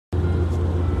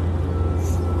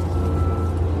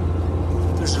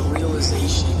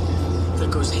realization that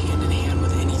goes hand in hand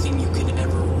with anything you could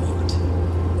ever want.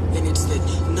 And it's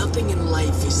that nothing in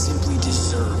life is simply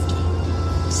deserved.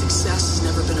 Success has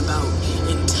never been about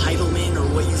entitlement or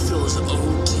what you feel is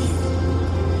owed to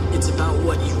you. It's about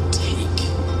what you take.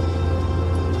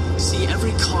 See,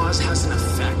 every cause has an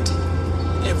effect.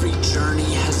 Every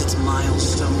journey has its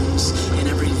milestones, and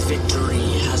every victory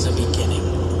has a beginning.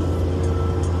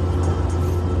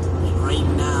 And right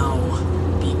now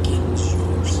begins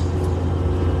yours.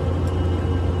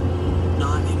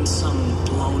 Not in some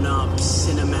blown-up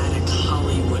cinematic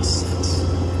Hollywood sense,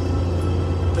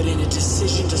 but in a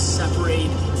decision to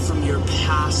separate from your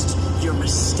past, your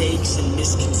mistakes and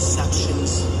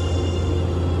misconceptions.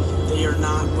 They are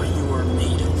not what you are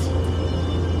made of.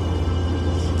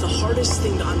 The hardest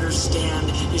thing to understand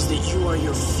is that you are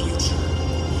your future,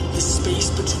 the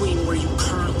space between where you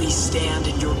currently stand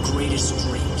and your greatest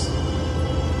dreams.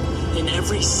 And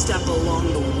every step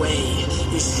along the way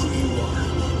is who you are.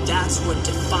 That's what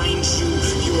defines you,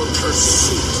 your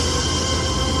pursuit.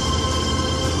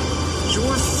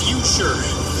 Your future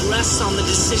rests on the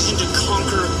decision to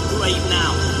conquer right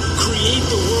now. Create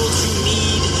the world you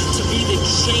need to be the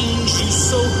change you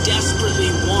so desperately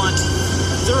want.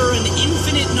 There are an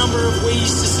infinite number of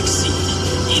ways to succeed.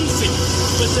 Infinite.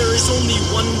 But there is only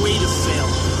one way to fail.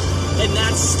 And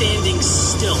that's standing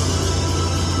still.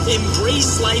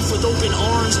 Embrace life with open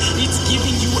arms. It's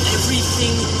giving you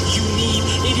everything you need.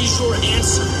 It is your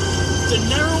answer. The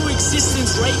narrow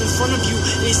existence right in front of you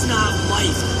is not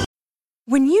life.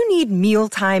 When you need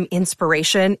mealtime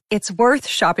inspiration, it's worth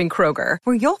shopping Kroger,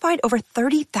 where you'll find over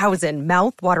 30,000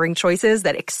 mouth-watering choices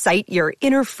that excite your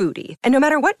inner foodie. And no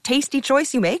matter what tasty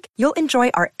choice you make, you'll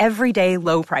enjoy our everyday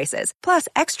low prices, plus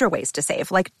extra ways to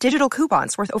save, like digital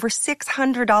coupons worth over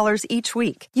 $600 each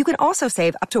week. You can also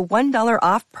save up to $1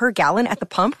 off per gallon at the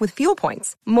pump with fuel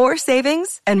points. More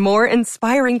savings and more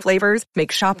inspiring flavors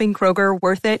make shopping Kroger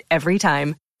worth it every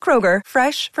time. Kroger,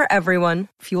 fresh for everyone.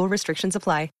 Fuel restrictions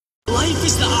apply. Life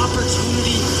is the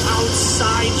opportunity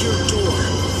outside your door.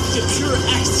 The pure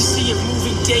ecstasy of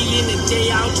moving day in and day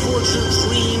out towards your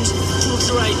dreams, towards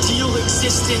your ideal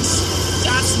existence.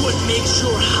 That's what makes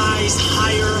your highs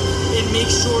higher and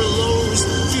makes your lows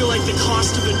feel like the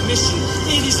cost of admission.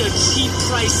 It is a cheap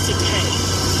price to pay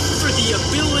for the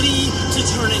ability to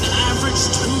turn an average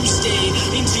Tuesday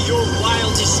into your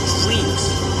wildest dreams.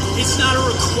 It's not a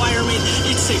requirement,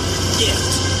 it's a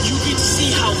gift. You can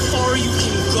see how far you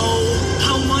can go,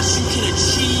 how much you can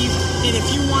achieve, and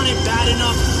if you want it bad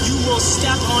enough, you will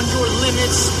step on your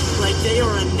limits like they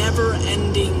are a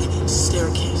never-ending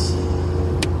staircase.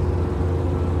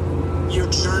 Your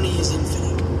journey is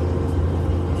infinite,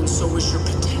 and so is your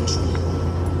potential.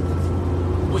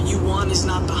 What you want is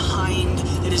not behind,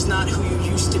 it is not who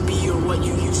you used to be or what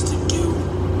you used to do.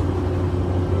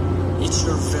 It's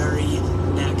your very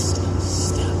next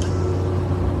step.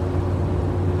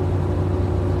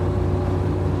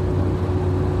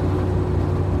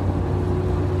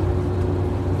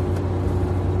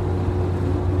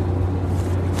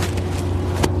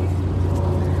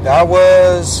 That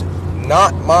was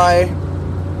not my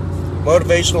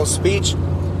motivational speech.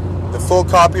 The full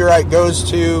copyright goes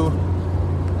to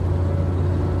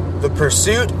The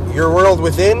Pursuit, Your World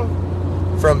Within,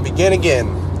 from Begin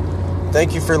Again.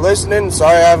 Thank you for listening.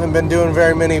 Sorry I haven't been doing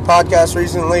very many podcasts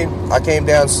recently. I came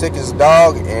down sick as a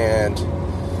dog and,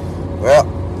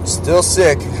 well, still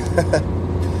sick.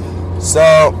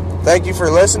 So, thank you for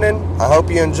listening. I hope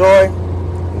you enjoy.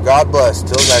 God bless.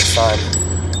 Till next time.